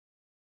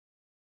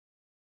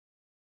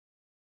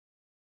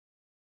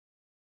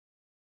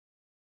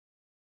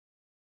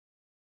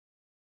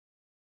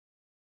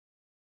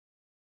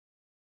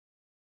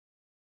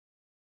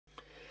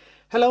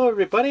Hello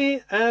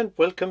everybody, and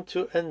welcome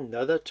to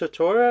another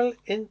tutorial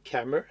in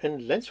camera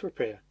and lens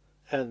repair.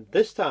 And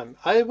this time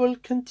I will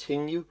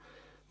continue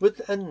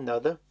with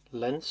another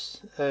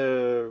lens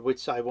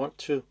which I want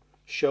to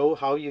show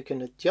how you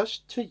can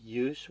adjust to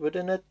use with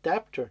an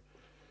adapter.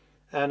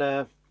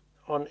 And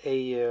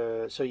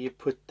so you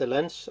put the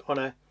lens on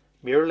a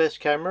mirrorless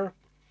camera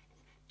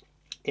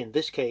in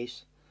this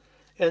case,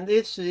 and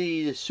it's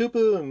the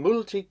Super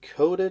Multi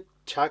Coated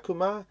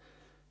Takumar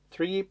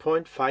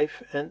 3.5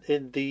 and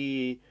in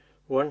the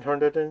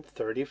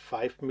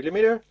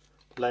 135mm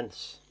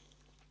lens.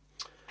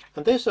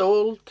 And this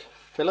old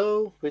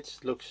fellow,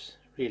 which looks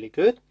really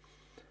good,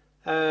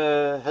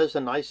 has a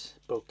nice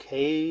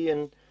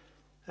bokeh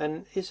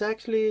and is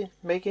actually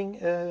making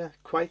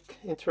quite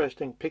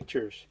interesting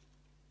pictures.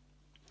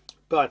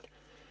 But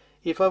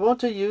if I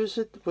want to use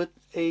it with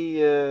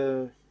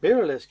a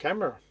mirrorless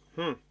camera,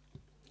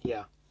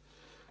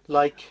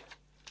 like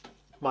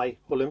my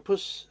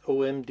Olympus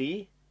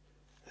OM-D,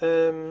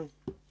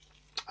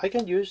 I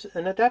can use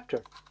an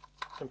adapter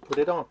and put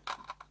it on,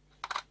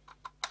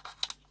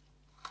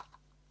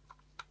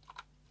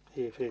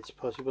 if it's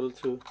possible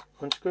to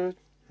unscrew it.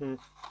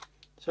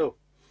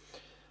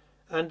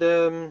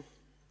 And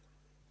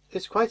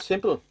it's quite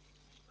simple.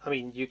 I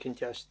mean, you can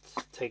just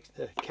take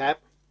the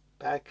cap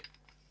back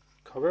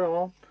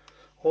cover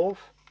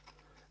off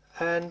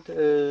and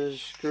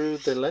screw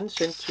the lens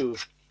into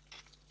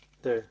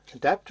the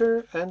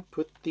adapter and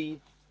put the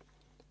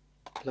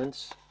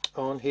lens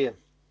on here.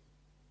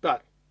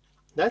 But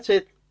that's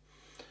it.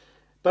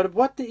 But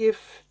what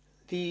if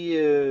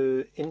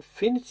the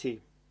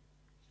infinity,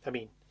 I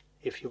mean,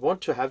 if you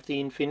want to have the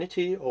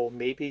infinity, or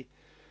maybe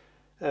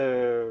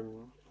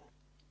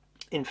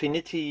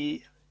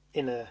infinity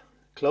in a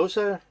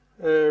closer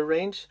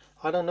range,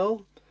 I don't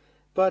know,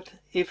 but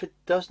if it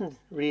doesn't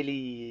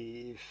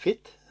really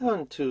fit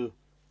onto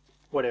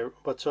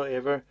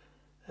whatsoever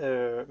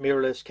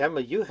mirrorless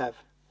camera you have,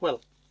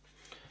 well,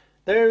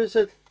 there is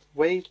a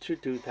way to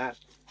do that.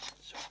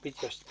 So we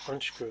just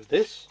unscrew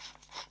this,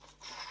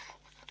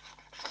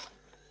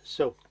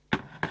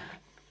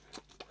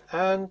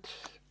 and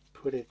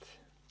put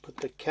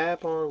the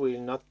cap on.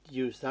 We'll not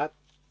use that.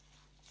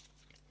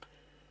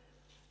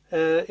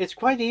 It's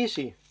quite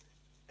easy,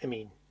 I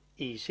mean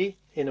easy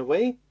in a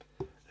way,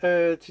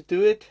 to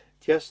do it,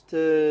 just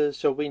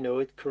so we know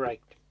it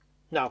correct.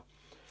 Now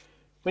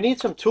we need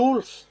some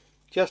tools,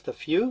 just a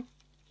few.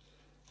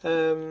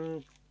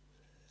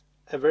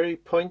 A very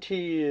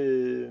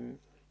pointy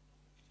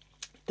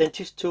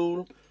dentist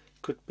tool,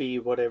 could be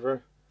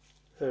whatever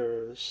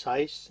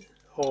size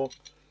or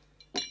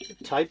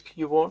type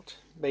you want,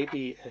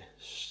 maybe a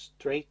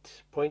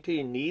straight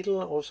pointy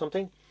needle or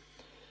something.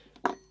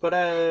 But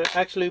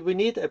actually we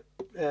need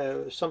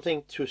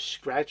something to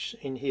scratch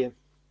in here.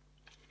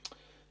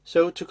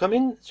 So to come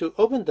in, to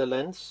open up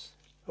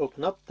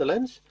the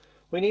lens,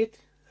 we need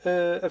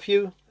a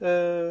few,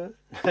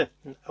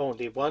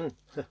 only one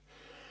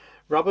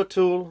rubber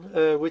tool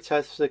which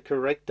has the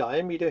correct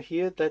diameter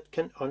here, that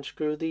can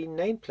unscrew the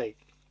nameplate.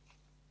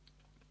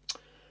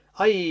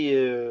 I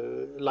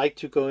like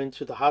to go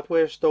into the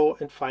hardware store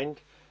and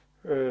find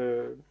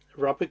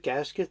rubber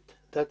gasket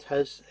that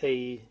has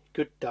a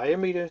good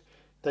diameter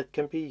that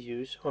can be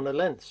used on a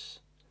lens,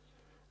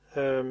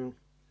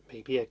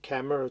 maybe a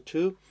camera or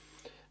two.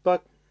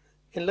 But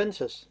in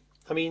lenses,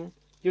 I mean,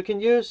 you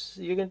can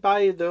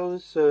buy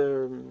those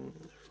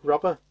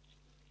rubber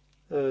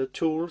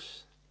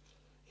tools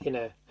in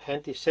a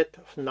handy set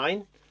of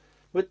 9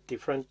 with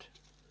different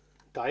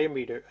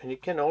diameter, and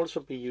it can also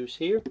be used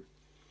here,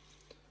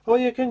 or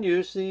you can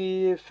use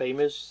the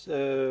famous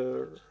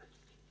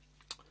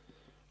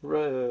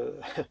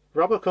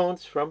rubber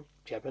cones from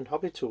Japan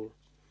Hobby Tool.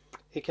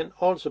 It can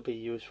also be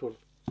useful.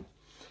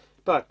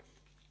 But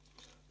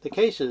the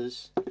case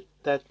is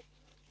that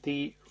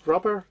the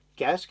rubber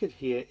gasket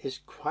here is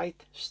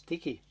quite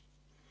sticky,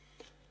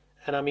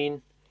 and I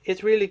mean,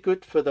 it's really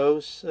good for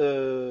those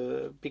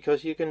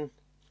because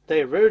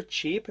they're very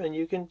cheap and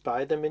you can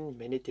buy them in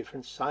many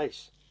different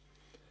sizes.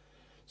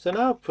 So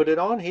now put it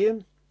on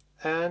here,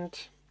 and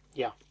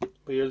yeah,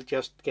 we'll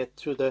just get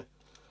to the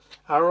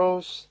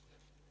arrows,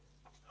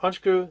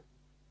 unscrew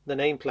the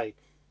nameplate.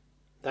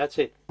 That's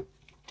it.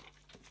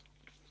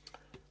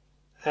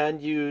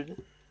 And you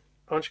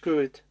unscrew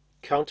it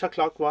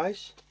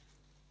counterclockwise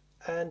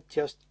and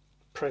just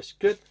press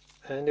good,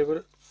 and it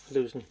will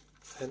loosen,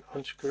 and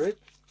unscrew it.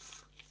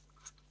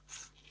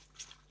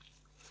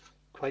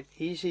 Quite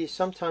easy.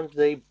 Sometimes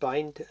they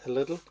bind a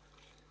little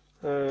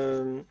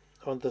on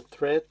the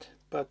thread,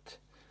 but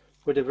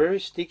with a very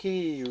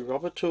sticky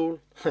rubber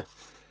tool,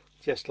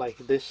 just like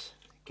this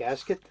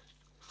gasket,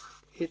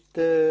 it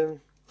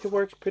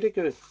works pretty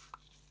good.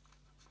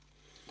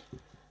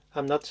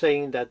 I'm not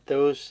saying that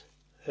those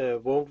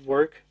won't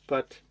work,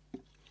 but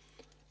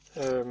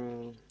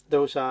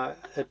those are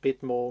a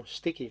bit more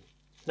sticky.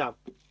 Now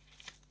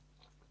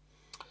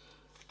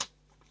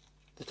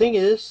the thing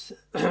is,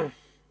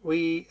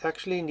 we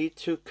actually need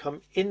to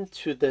come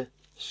into the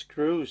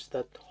screws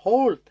that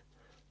hold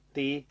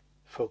the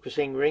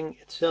focusing ring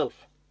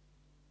itself.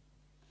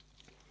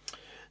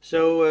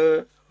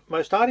 So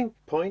my starting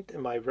point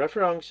and my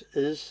reference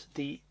is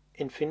the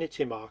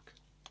infinity mark.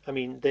 I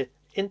mean the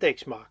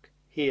index mark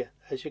here,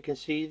 as you can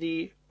see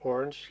the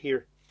orange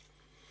here.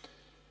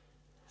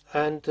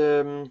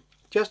 And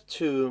just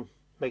to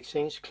make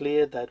things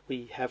clear that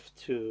we have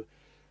to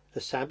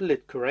assemble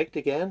it correct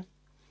again,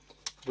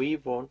 we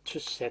want to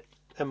set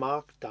a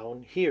mark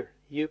down here.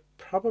 You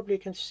probably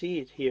can see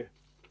it here,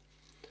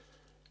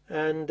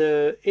 and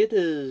it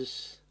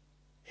is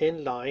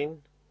in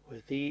line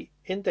with the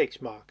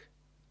index mark.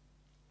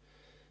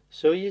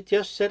 So you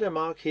just set a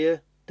mark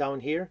here,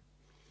 down here,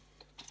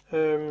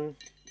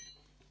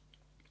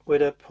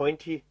 with a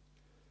pointy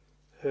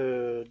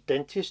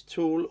dentist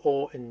tool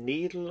or a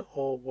needle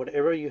or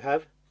whatever you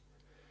have.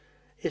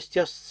 It's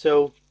just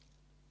so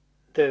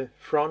the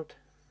front,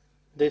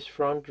 this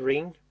front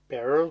ring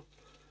barrel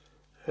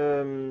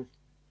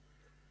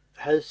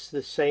has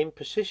the same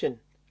position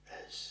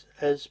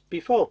as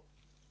before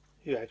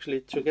you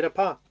actually took it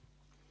apart.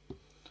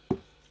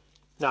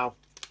 Now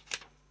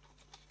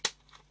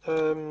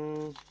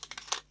then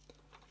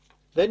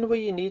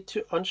we need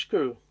to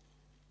unscrew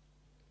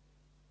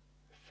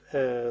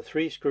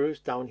 3 screws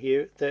down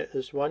here. There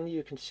is one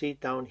you can see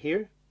down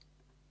here,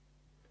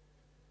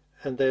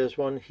 and there's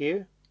one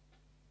here,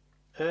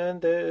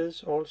 and there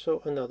is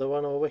also another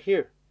one over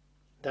here.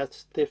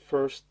 That's the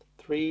first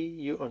 3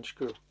 you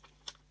unscrew.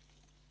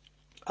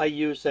 I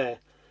use a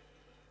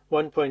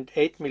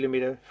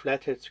 1.8mm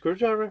flathead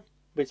screwdriver,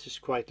 which is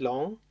quite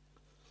long,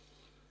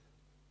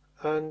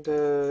 and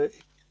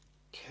it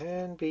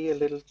can be a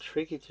little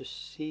tricky to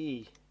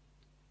see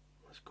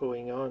what's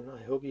going on.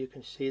 I hope you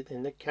can see it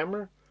in the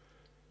camera.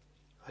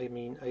 I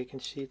mean, I can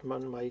see it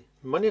on my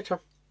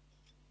monitor.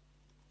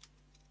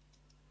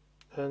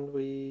 And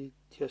we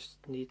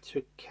just need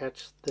to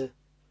catch the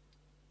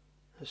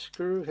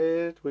screw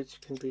head,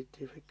 which can be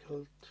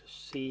difficult to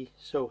see.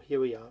 So here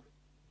we are.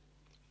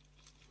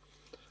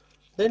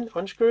 Then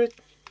unscrew it,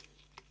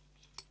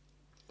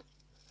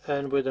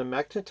 and with a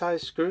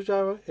magnetized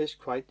screwdriver it's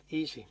quite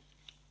easy.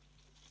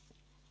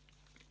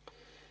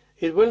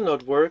 It will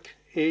not work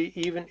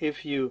even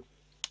if you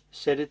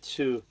set it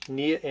to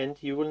near end.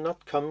 You will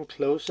not come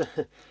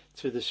closer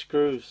to the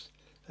screws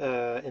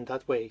in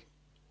that way.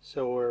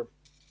 So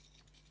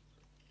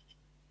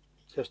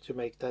just to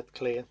make that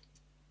clear.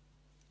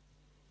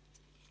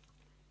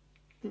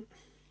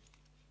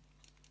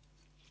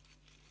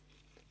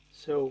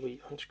 So we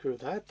unscrew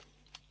that.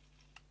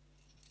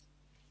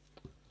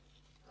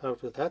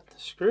 Out with that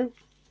screw,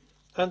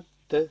 and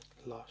the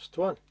last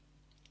one.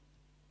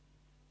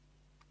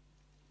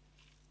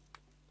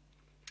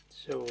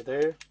 So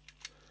there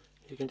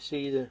you can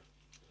see the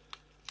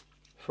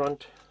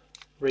front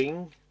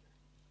ring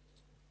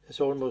is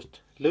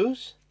almost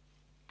loose,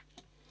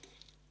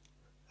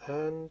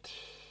 and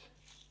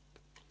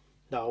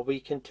now we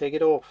can take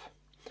it off.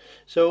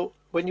 So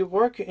when you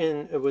work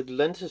with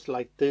lenses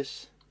like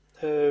this,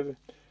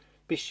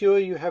 be sure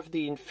you have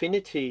the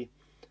infinity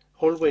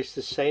always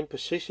the same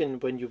position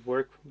when you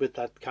work with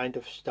that kind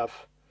of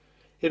stuff.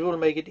 It will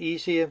make it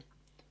easier,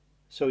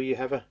 so you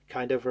have a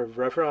kind of a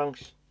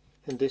reference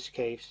in this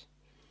case.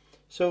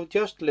 So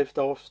just lift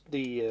off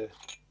the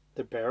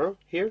barrel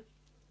here,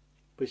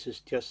 which is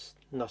just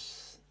not,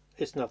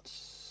 it's not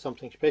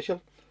something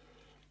special,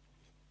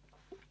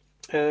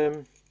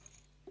 and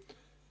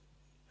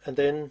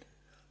then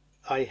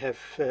I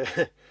have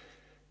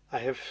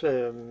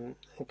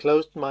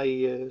enclosed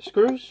my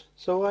screws,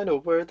 so I know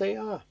where they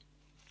are.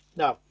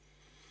 Now,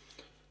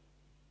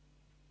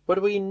 what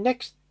we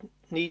next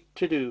need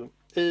to do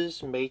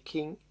is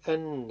making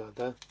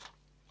another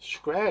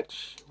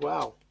scratch.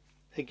 Wow,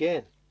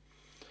 again.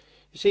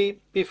 You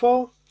see,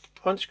 before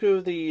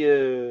unscrew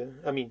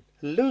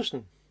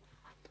loosen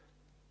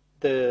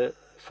the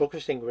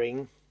focusing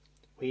ring,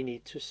 we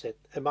need to set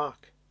a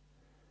mark.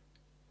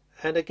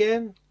 And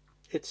again,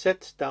 it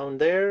sets down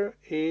there,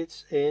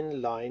 it's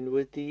in line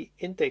with the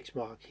index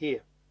mark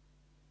here.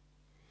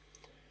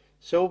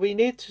 So we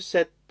need to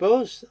set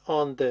both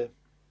on the,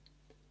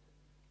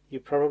 you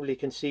probably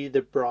can see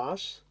the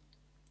brass,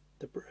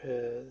 the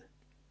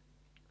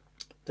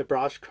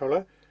brass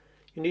color.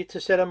 You need to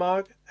set a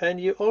mark,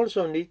 and you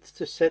also need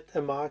to set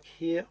a mark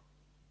here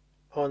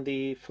on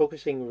the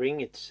focusing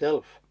ring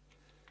itself,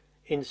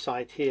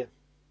 inside here.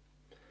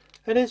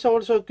 And it's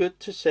also good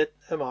to set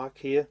a mark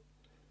here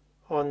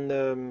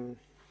on,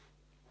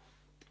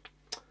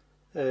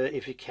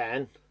 if you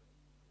can,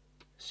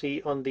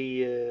 see on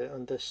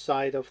the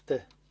side of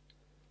the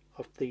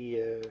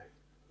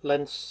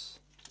lens,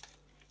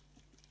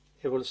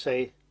 it will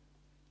say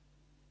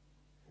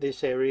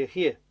this area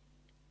here,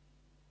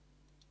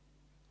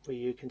 where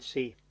you can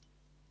see.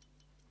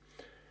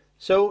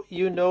 So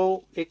you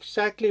know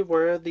exactly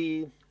where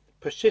the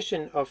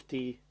position of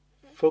the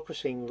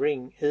focusing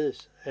ring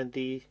is, and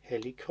the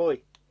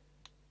helicoid,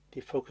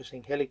 the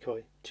focusing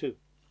helicoid too.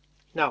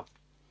 Now,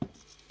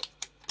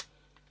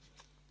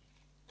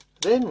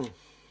 then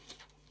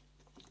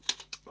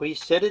we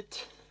set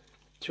it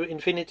to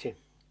infinity.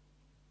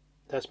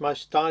 That's my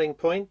starting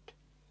point.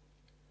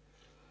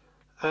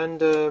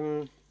 And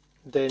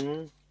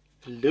then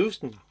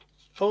loosen,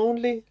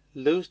 only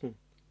loosen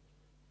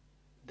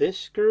this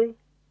screw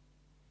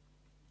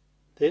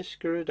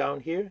down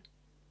here,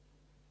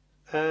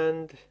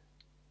 and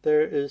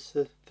there is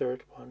the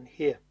third one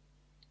here.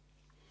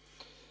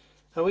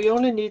 And we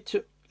only need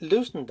to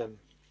loosen them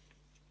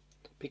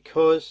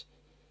because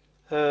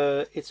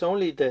it's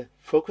only the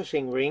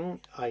focusing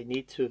ring I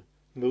need to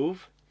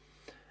move,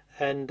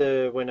 and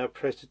when I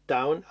press it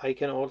down I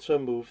can also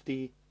move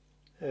the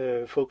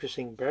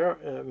focusing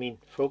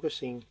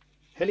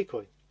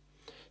helicoid.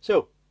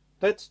 So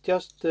let's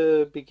just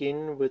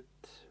begin with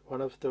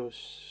one of those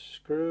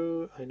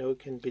screws. I know it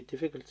can be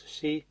difficult to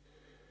see.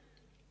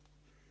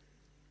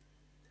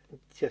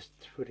 Just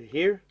put it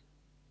here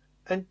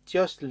and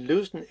just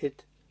loosen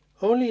it.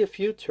 Only a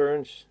few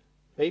turns,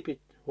 maybe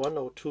 1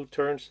 or 2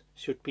 turns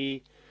should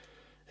be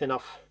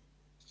enough.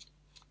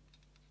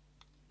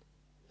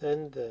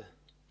 Then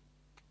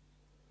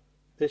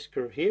this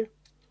screw here.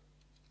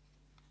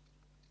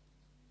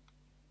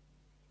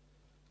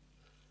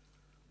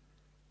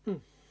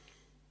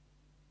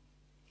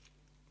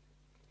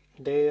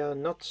 They are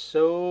not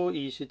so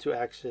easy to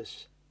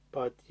access,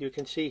 but you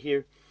can see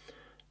here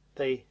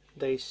they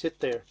sit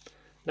there.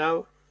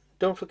 Now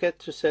don't forget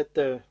to set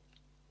the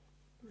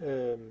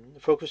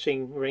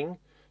focusing ring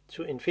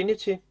to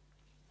infinity,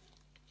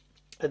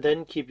 and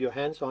then keep your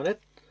hands on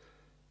it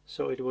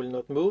so it will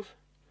not move.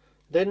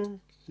 Then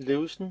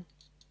loosen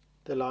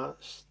the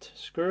last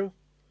screw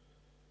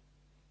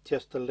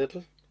just a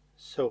little,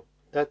 so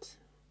that's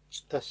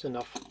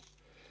enough.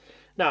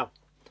 Now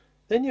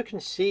then you can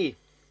see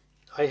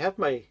I have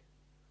my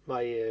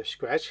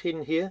scratch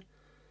hidden here,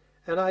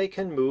 and I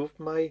can move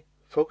my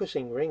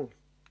focusing ring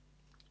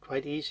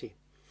quite easy,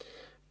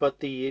 but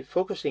the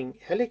focusing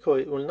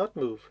helicoid will not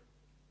move.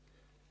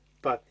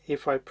 But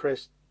if I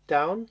press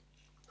down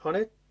on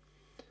it,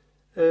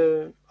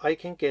 I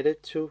can get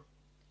it to,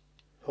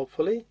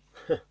 hopefully,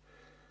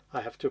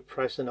 I have to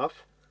press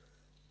enough,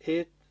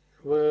 it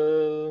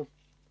will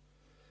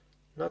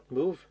not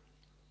move.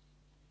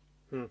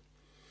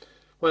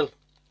 Well,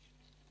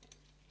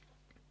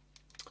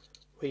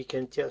 we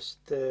can just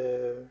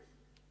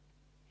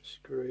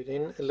screw it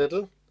in a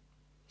little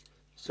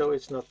so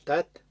it's not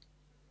that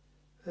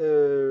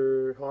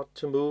hard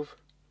to move.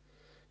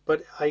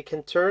 But I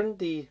can turn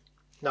the,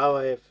 now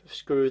I have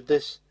screwed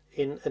this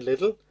in a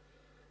little,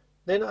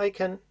 then I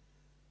can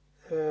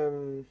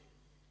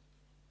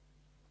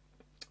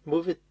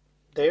move it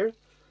there.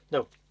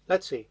 No,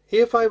 let's see,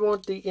 if I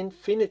want the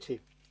infinity,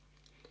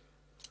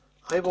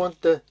 I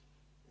want the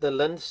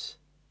lens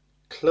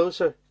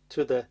closer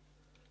to the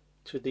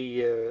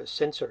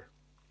sensor.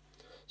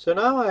 So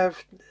now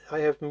I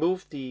have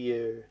moved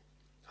the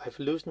I've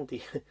loosened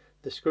the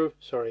screw,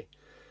 sorry,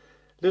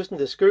 loosened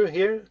the screw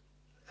here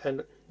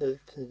and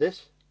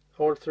this,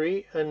 all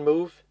three, and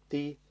move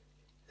the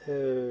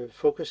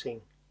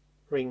focusing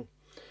ring.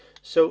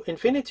 So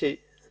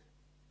infinity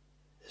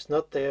is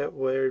not there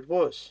where it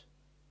was.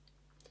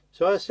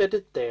 So I set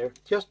it there,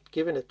 just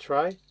give it a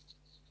try,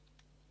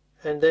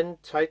 and then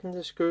tighten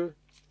the screw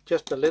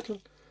just a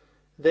little.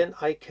 Then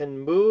I can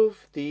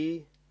move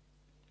the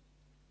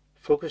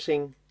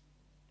focusing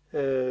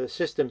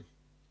system.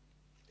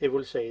 It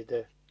will say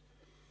the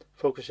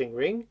focusing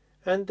ring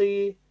and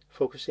the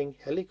focusing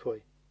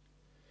helicoid,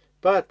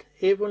 but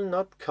it will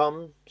not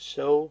come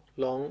so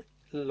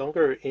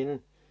longer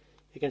in.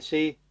 You can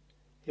see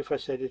if I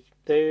set it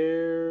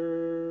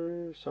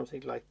there,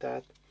 something like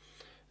that.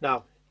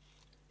 Now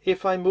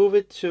if I move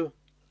it to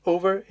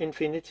over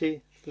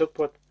infinity, look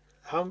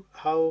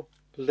how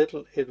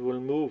little it will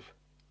move.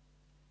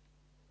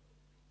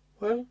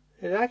 Well,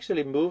 it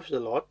actually moves a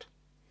lot.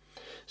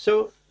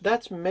 So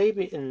that's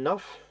maybe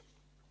enough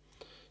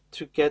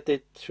to get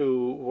it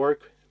to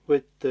work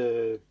with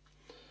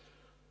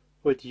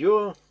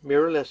your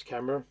mirrorless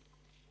camera.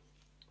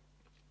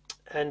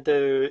 And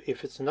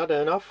if it's not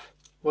enough,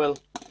 well,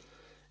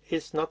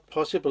 it's not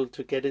possible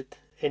to get it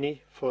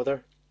any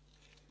further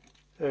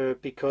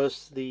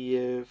because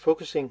the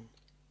focusing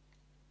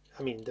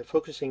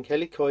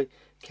helicoid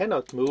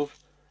cannot move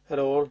at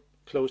all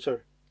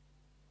closer.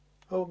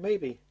 Oh,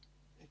 maybe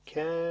it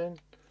can.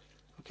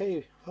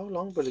 Okay, how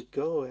long will it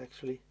go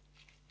actually?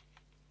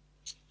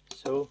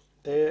 So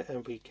there,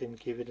 and we can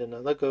give it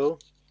another go.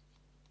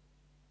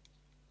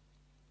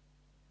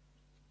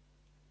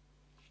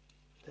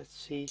 Let's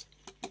see.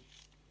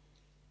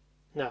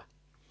 Nah,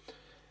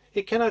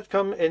 it cannot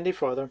come any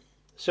further.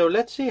 So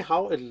let's see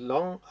how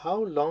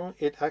long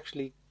it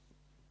actually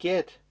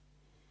get.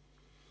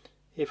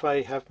 If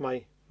I have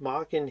my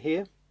mark in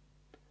here,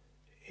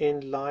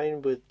 in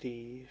line with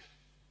the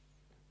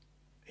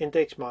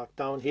index mark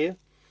down here,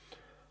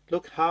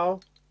 look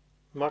how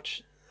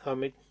much how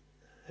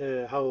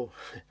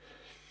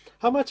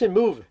much it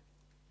move.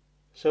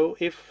 So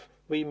if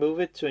we move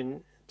it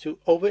to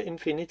over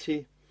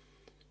infinity,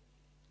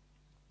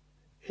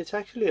 it's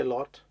actually a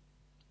lot.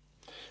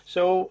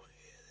 So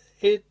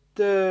it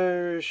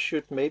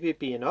should maybe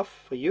be enough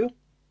for you,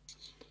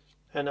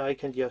 and I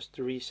can just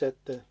reset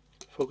the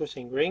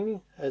focusing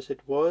ring as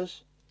it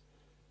was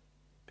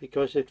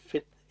because it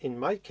fit in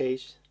my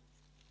case.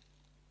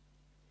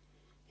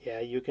 Yeah,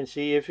 you can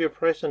see if you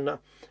press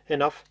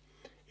enough,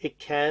 you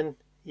can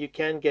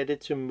get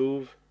it to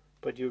move,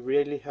 but you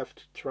really have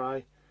to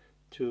try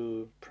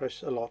to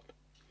press a lot.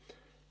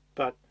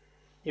 But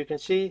you can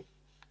see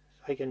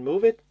I can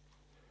move it,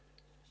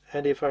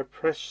 and if I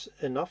press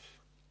enough,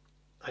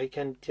 I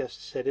can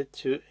just set it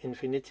to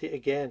infinity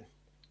again.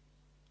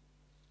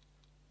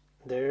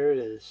 There it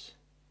is.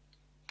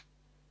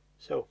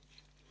 So,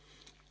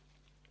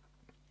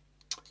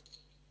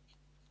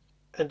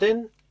 and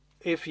then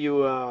if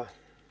you are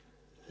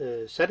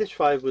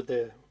satisfied with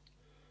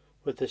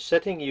the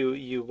setting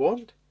you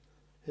want,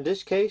 in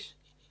this case,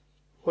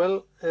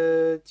 well,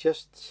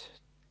 just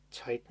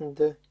tighten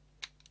the,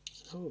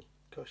 oh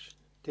gosh,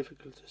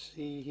 difficult to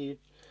see here.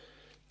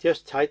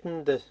 Just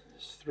tighten the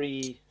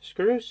 3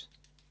 screws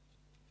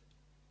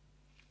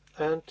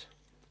and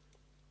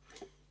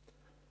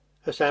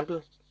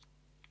assemble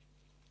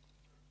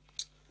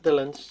the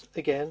lens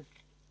again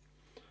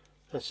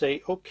and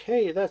say,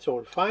 okay, that's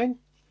all fine.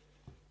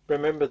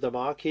 Remember the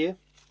mark here,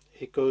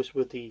 it goes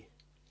with the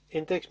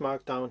index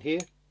mark down here.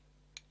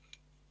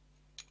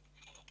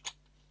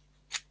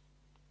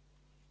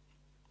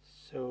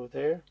 So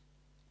there,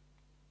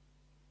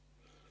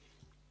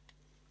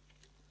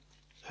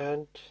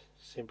 and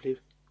simply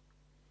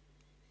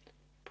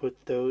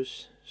put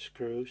those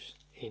screws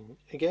in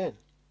again.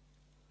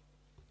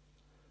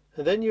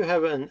 And then you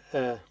have an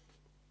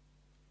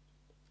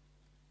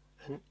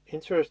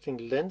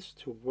interesting lens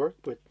to work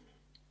with.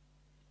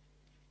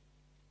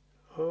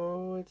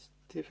 Oh, it's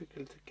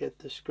difficult to get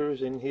the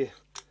screws in here.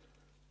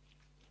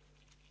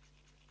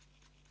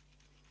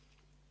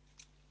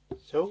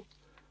 So,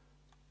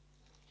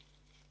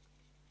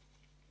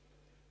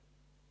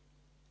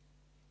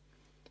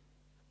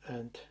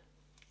 and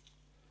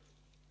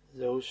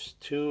those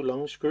 2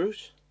 long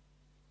screws,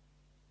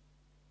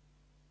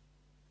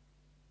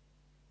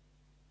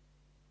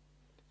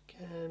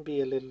 can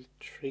be a little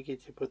tricky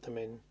to put them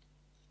in,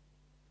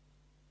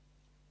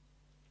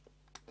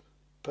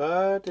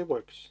 but it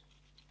works.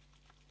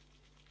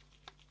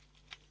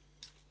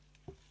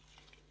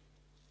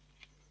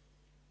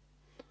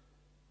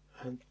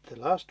 And the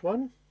last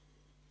one,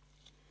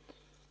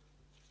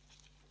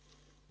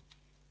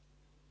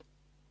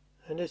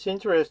 and it's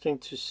interesting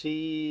to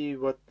see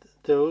what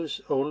those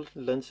old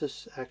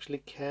lenses actually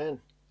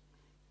can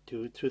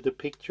do to the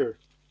picture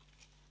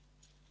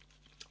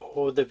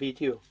or the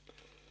video.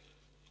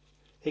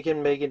 It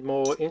can make it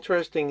more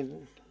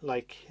interesting,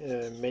 like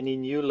many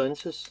new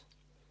lenses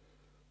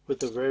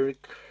with a very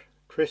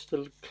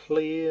crystal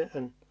clear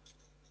and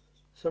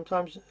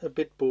sometimes a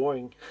bit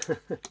boring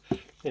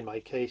in my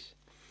case.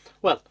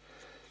 Well,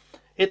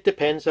 it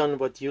depends on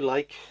what you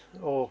like.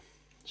 Or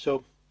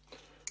so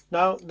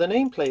now the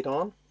nameplate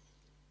on,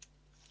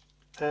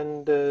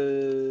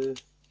 and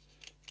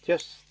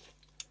just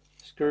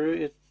screw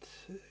it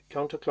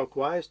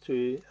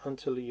counterclockwise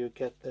until you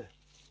get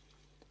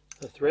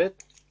the thread.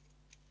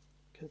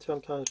 Can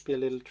sometimes be a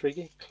little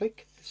tricky.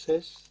 Click, it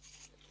says,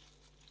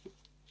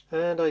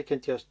 and I can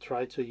just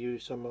try to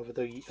use some of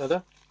the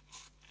other,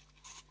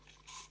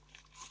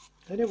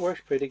 and it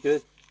works pretty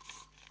good.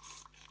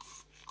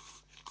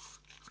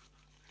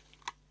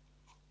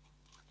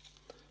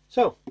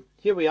 So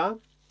here we are,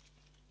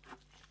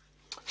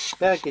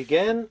 back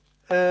again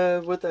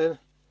with a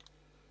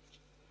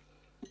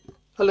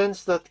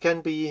lens that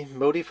can be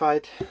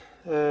modified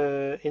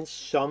in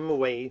some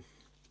way.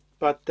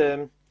 But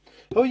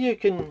hope you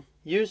can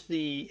use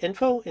the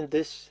info in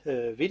this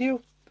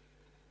video,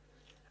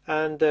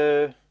 and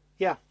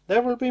yeah,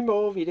 there will be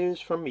more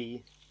videos from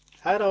me.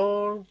 At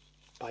all.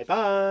 Bye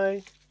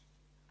bye.